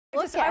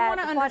I want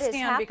to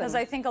understand, because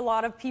I think a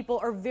lot of people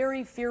are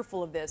very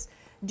fearful of this.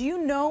 Do you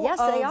know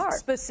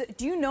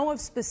do you know of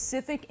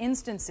specific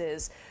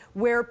instances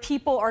where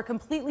people are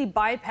completely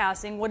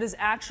bypassing what is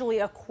actually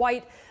a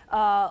quite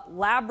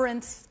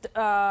labyrinth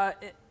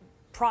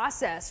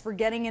process for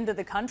getting into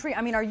the country?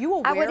 I mean, are you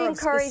aware of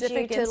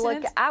specific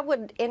incidents? I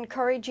would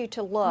encourage you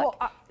to look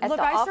at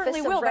the Office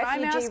of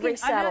Refugee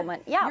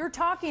Resettlement. You're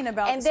talking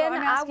about, and then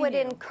I would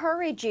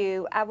encourage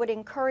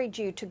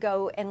you to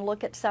go and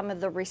look at some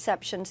of the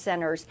reception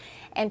centers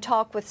and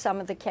talk with some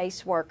of the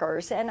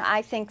caseworkers. And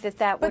I think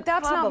that would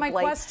probably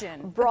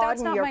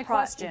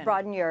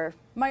broaden your.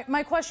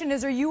 My question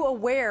is, are you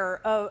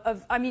aware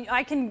of I mean,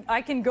 I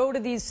can go to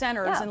these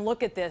centers and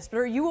look at this, but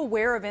are you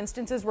aware of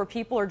instances where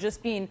people are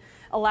just being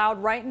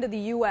allowed right into the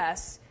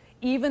U.S.,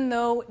 even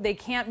though they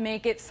can't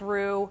make it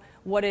through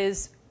what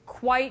is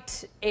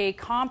quite a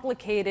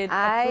complicated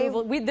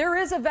approval? There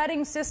is a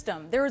vetting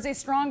system. There is a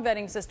strong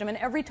vetting system. And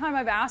every time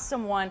I've asked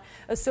someone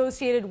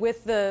associated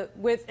with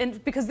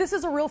and because this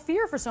is a real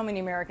fear for so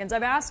many Americans,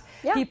 I've asked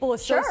people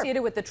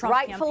associated with the Trump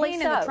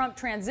campaign and the Trump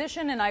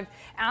transition, and I've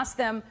asked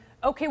them,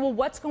 okay, well,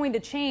 what's going to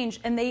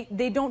change? And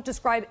they don't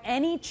describe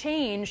any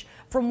change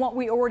from what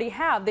we already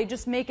have. They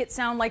just make it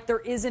sound like there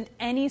isn't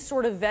any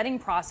sort of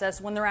vetting process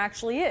when there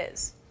actually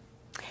is.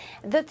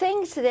 The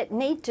things that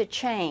need to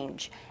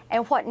change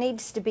and what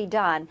needs to be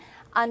done,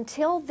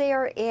 until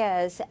there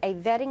is a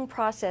vetting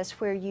process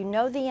where you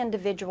know the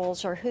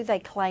individuals or who they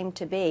claim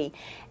to be,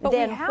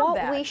 then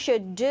what we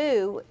should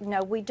do,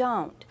 no, we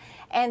don't.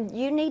 And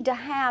you need to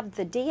have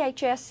the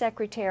DHS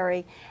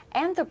Secretary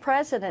and the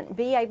President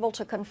be able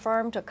to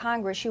confirm to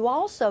Congress. You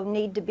also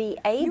need to be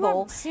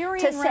able to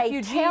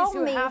say, tell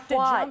me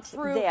what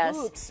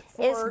this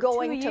is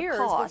going to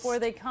cost before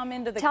they come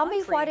into the Tell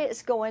country. me what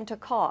it's going to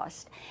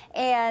cost.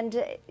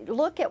 And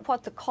look at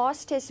what the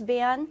cost has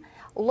been.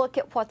 Look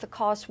at what the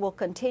cost will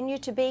continue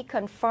to be.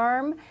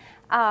 Confirm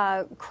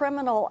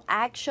criminal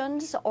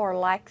actions or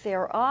lack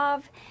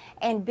thereof,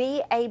 and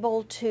be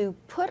able to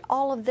put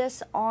all of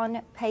this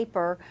on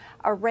paper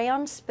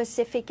around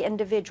specific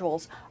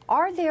individuals.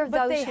 Are there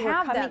those who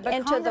are coming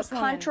into the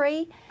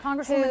country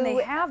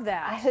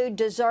who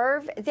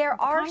deserve? There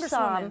are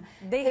some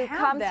who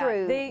come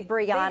through,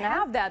 Brianna. They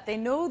have that. They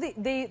know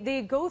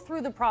they go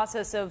through the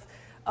process of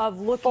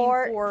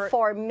looking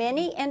for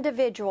many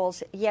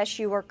individuals. Yes,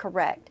 you are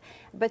correct.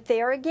 But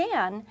there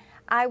again,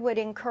 I would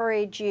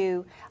encourage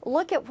you,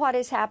 look at what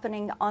is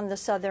happening on the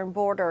southern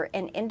border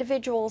and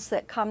individuals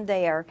that come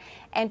there,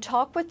 and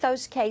talk with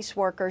those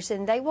caseworkers,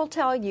 and they will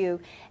tell you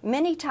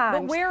many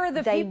times where are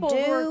the people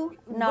who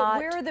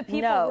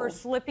are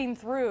slipping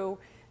through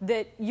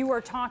that you are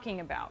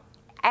talking about?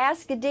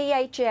 Ask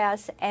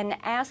DHS and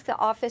ask the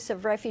Office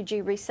of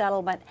Refugee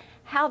Resettlement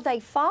how they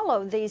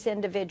follow these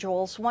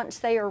individuals once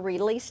they are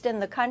released in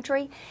the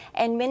country,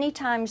 and many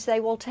times they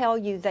will tell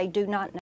you they do not know.